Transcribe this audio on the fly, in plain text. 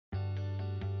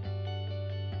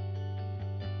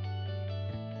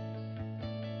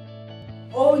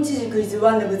Ouchijyuku is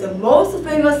one of the most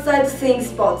famous sightseeing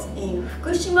spots in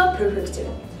Fukushima Prefecture,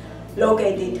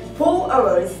 located 4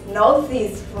 hours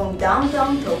northeast from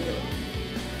downtown Tokyo.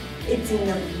 It's in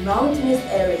a mountainous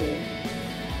area.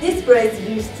 This place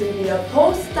used to be a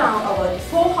post town about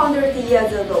 400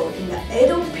 years ago in the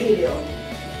Edo period.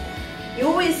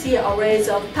 You will see arrays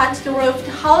of thatched roofed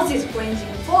houses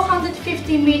ranging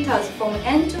 450 meters from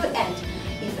end to end,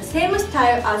 in the same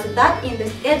style as that in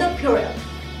the Edo period.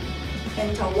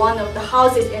 Enter one of the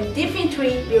houses and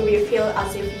definitely you will feel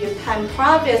as if you time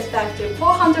travels back to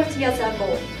 400 years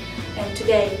ago. And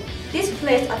today, this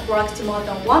place attracts more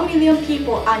than 1 million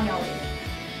people annually.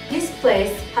 This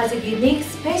place has a unique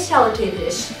specialty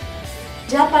dish,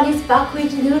 Japanese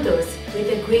buckwheat noodles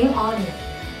with a green onion.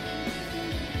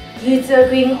 Use a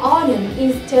green onion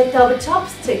instead of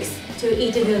chopsticks to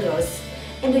eat noodles,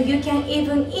 and you can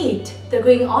even eat the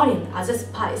green onion as a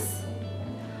spice.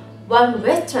 One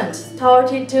restaurant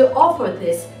started to offer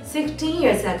this 16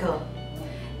 years ago,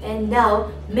 and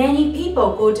now many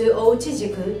people go to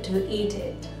Ouchijyuku to eat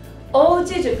it.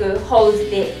 Ouchijyuku holds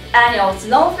the annual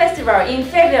snow festival in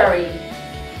February,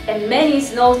 and many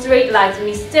snow streetlights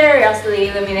mysteriously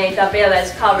illuminate the village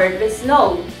covered with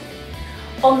snow.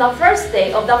 On the first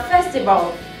day of the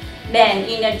festival, men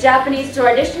in a Japanese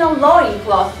traditional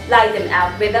loincloth light them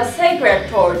up with a sacred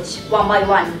torch one by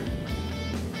one.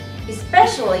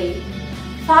 Especially,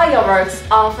 fireworks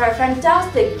offer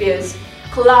fantastic views,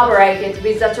 collaborated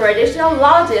with the traditional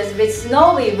lodges with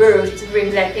snowy roofs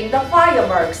reflecting the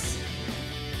fireworks.